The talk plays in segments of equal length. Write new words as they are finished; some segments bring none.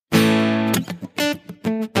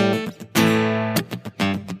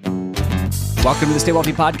Welcome to the Stay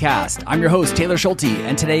Wealthy Podcast. I'm your host, Taylor Schulte,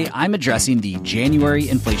 and today I'm addressing the January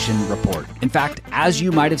inflation report. In fact, as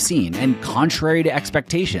you might have seen, and contrary to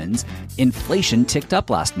expectations, inflation ticked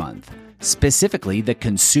up last month. Specifically, the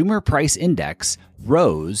Consumer Price Index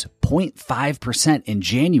rose 0.5% in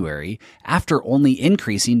January after only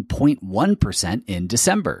increasing 0.1% in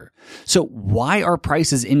December. So why are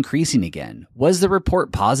prices increasing again? Was the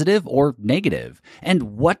report positive or negative?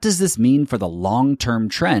 And what does this mean for the long-term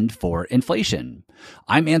trend for inflation?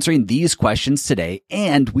 I'm answering these questions today,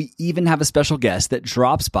 and we even have a special guest that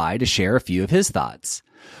drops by to share a few of his thoughts.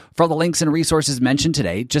 For all the links and resources mentioned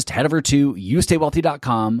today, just head over to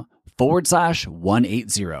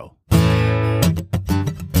youstaywealthy.com/180.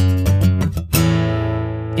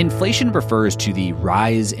 Inflation refers to the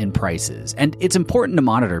rise in prices, and it's important to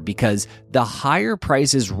monitor because the higher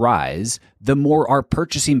prices rise, the more our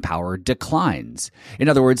purchasing power declines. In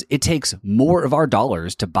other words, it takes more of our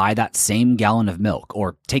dollars to buy that same gallon of milk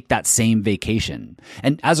or take that same vacation.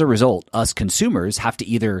 And as a result, us consumers have to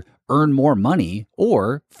either earn more money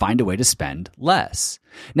or find a way to spend less.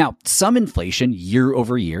 Now, some inflation year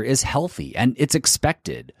over year is healthy and it's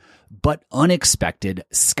expected. But unexpected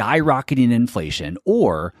skyrocketing inflation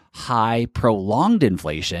or high prolonged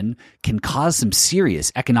inflation can cause some serious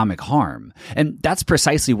economic harm. And that's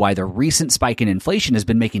precisely why the recent spike in inflation has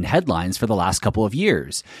been making headlines for the last couple of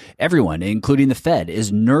years. Everyone, including the Fed,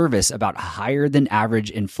 is nervous about higher than average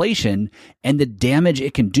inflation and the damage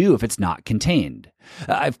it can do if it's not contained.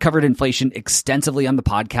 I've covered inflation extensively on the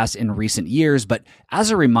podcast in recent years, but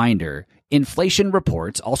as a reminder, inflation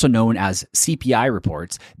reports, also known as CPI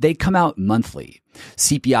reports, they come out monthly.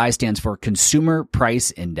 CPI stands for Consumer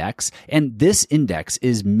Price Index, and this index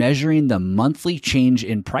is measuring the monthly change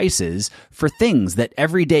in prices for things that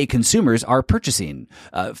everyday consumers are purchasing,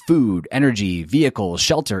 food, energy, vehicles,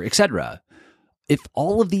 shelter, etc. If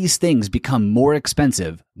all of these things become more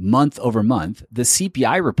expensive month over month, the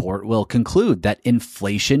CPI report will conclude that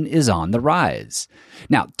inflation is on the rise.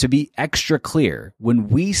 Now, to be extra clear, when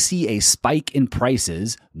we see a spike in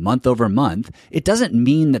prices month over month, it doesn't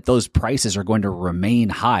mean that those prices are going to remain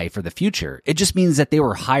high for the future. It just means that they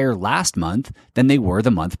were higher last month than they were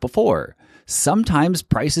the month before. Sometimes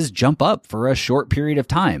prices jump up for a short period of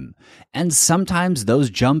time, and sometimes those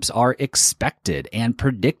jumps are expected and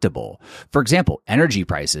predictable. For example, energy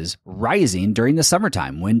prices rising during the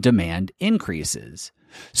summertime when demand increases.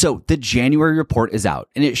 So the January report is out,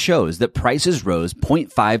 and it shows that prices rose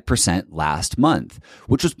 0.5% last month,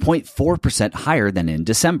 which was 0.4% higher than in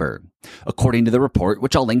December. According to the report,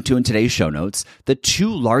 which I'll link to in today's show notes, the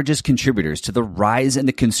two largest contributors to the rise in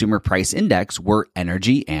the Consumer Price Index were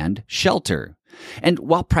energy and shelter. And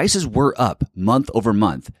while prices were up month over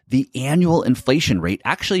month, the annual inflation rate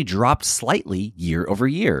actually dropped slightly year over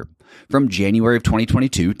year. From January of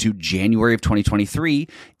 2022 to January of 2023,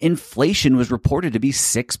 inflation was reported to be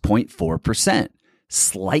 6.4%,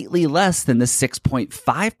 slightly less than the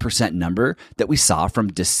 6.5% number that we saw from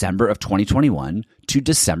December of 2021 to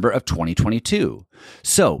December of 2022.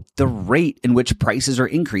 So the rate in which prices are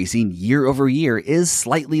increasing year over year is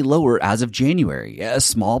slightly lower as of January, a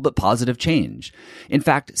small but positive change. In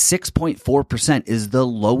fact, 6.4% is the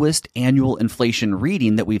lowest annual inflation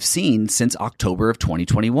reading that we've seen since October of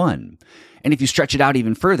 2021. And if you stretch it out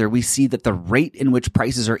even further, we see that the rate in which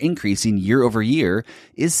prices are increasing year over year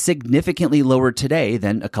is significantly lower today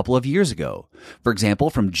than a couple of years ago. For example,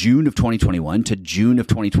 from June of 2021 to June of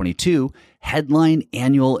 2022, headline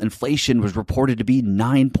annual inflation was reported to be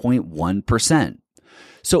 9.1%.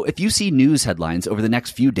 So if you see news headlines over the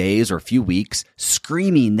next few days or few weeks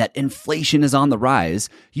screaming that inflation is on the rise,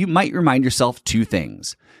 you might remind yourself two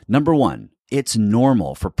things. Number one, it's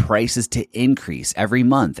normal for prices to increase every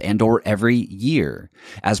month and or every year.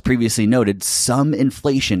 As previously noted, some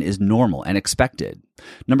inflation is normal and expected.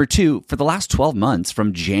 Number two, for the last 12 months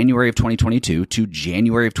from January of 2022 to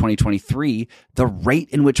January of 2023, the rate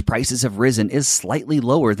in which prices have risen is slightly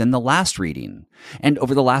lower than the last reading. And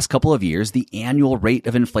over the last couple of years, the annual rate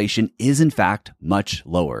of inflation is in fact much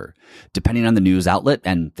lower. Depending on the news outlet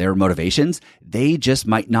and their motivations, they just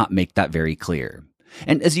might not make that very clear.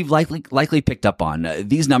 And as you've likely picked up on,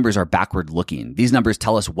 these numbers are backward looking. These numbers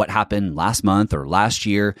tell us what happened last month or last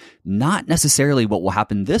year, not necessarily what will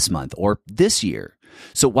happen this month or this year.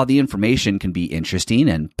 So while the information can be interesting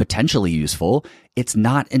and potentially useful, it's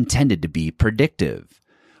not intended to be predictive.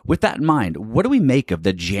 With that in mind, what do we make of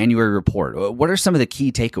the January report? What are some of the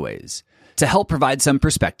key takeaways? To help provide some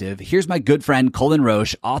perspective, here's my good friend Colin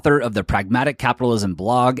Roche, author of the Pragmatic Capitalism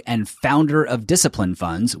blog and founder of Discipline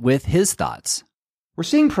Funds, with his thoughts. We're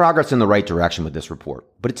seeing progress in the right direction with this report,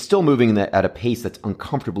 but it's still moving at a pace that's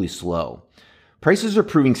uncomfortably slow. Prices are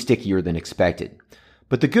proving stickier than expected.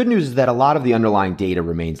 But the good news is that a lot of the underlying data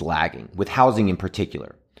remains lagging, with housing in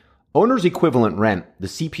particular. Owner's equivalent rent, the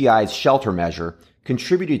CPI's shelter measure,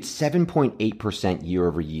 contributed 7.8% year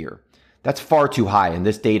over year. That's far too high, and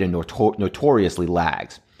this data notoriously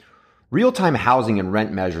lags. Real-time housing and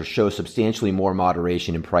rent measures show substantially more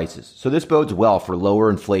moderation in prices, so this bodes well for lower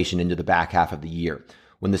inflation into the back half of the year,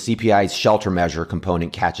 when the CPI's shelter measure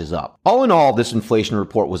component catches up. All in all, this inflation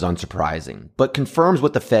report was unsurprising, but confirms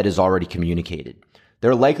what the Fed has already communicated.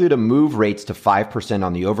 They're likely to move rates to 5%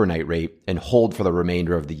 on the overnight rate and hold for the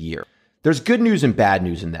remainder of the year. There's good news and bad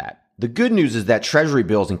news in that. The good news is that Treasury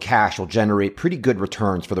bills and cash will generate pretty good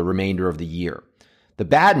returns for the remainder of the year. The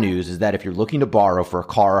bad news is that if you're looking to borrow for a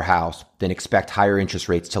car or house, then expect higher interest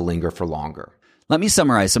rates to linger for longer. Let me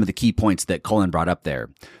summarize some of the key points that Colin brought up there.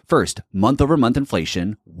 First, month-over-month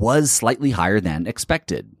inflation was slightly higher than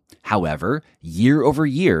expected. However, year over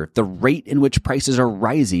year, the rate in which prices are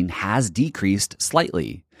rising has decreased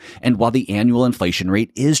slightly. And while the annual inflation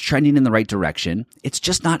rate is trending in the right direction, it's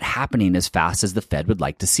just not happening as fast as the Fed would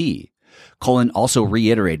like to see. Colin also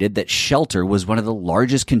reiterated that shelter was one of the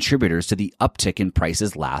largest contributors to the uptick in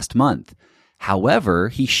prices last month. However,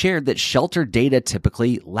 he shared that shelter data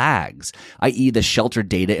typically lags, i.e. the shelter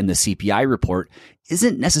data in the CPI report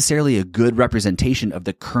isn't necessarily a good representation of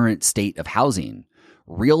the current state of housing.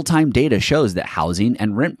 Real-time data shows that housing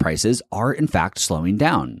and rent prices are in fact slowing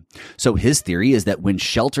down. So his theory is that when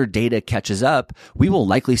shelter data catches up, we will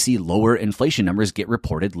likely see lower inflation numbers get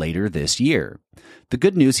reported later this year. The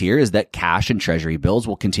good news here is that cash and treasury bills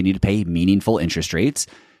will continue to pay meaningful interest rates.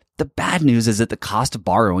 The bad news is that the cost of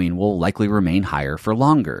borrowing will likely remain higher for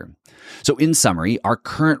longer. So in summary, our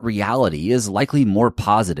current reality is likely more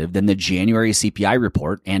positive than the January CPI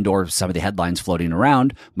report and or some of the headlines floating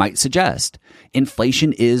around might suggest.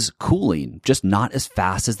 Inflation is cooling, just not as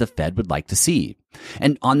fast as the Fed would like to see.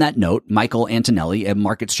 And on that note, Michael Antonelli, a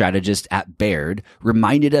market strategist at Baird,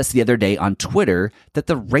 reminded us the other day on Twitter that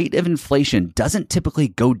the rate of inflation doesn't typically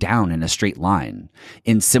go down in a straight line.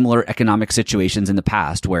 In similar economic situations in the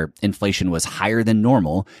past where inflation was higher than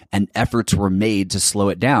normal and efforts were made to slow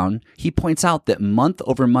it down, he points out that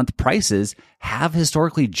month-over-month prices have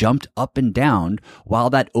historically jumped up and down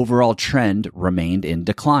while that overall trend remained in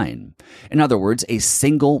decline. In other words, a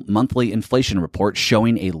single monthly inflation report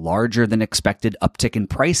showing a larger than expected uptick in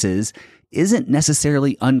prices isn't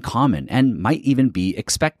necessarily uncommon and might even be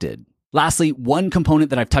expected. Lastly, one component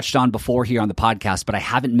that I've touched on before here on the podcast, but I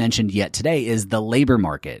haven't mentioned yet today is the labor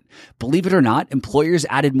market. Believe it or not, employers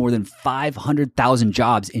added more than 500,000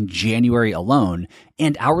 jobs in January alone,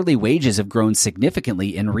 and hourly wages have grown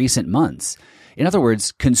significantly in recent months. In other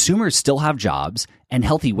words, consumers still have jobs and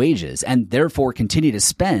healthy wages and therefore continue to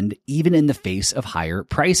spend even in the face of higher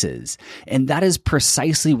prices. And that is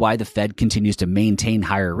precisely why the Fed continues to maintain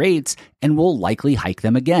higher rates and will likely hike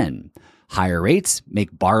them again. Higher rates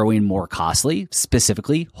make borrowing more costly,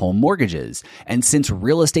 specifically home mortgages. And since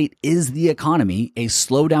real estate is the economy, a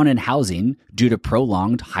slowdown in housing due to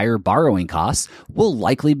prolonged higher borrowing costs will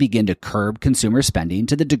likely begin to curb consumer spending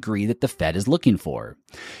to the degree that the Fed is looking for.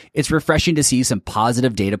 It's refreshing to see some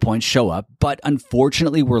positive data points show up, but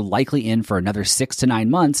unfortunately we're likely in for another 6 to 9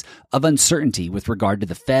 months of uncertainty with regard to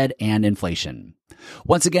the Fed and inflation.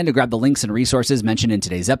 Once again, to grab the links and resources mentioned in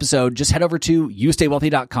today's episode, just head over to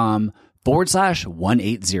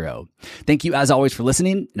youstaywealthy.com/180. Thank you as always for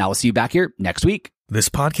listening, and I will see you back here next week. This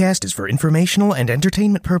podcast is for informational and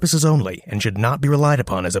entertainment purposes only and should not be relied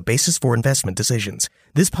upon as a basis for investment decisions.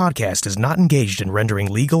 This podcast is not engaged in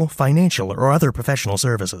rendering legal, financial, or other professional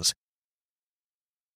services.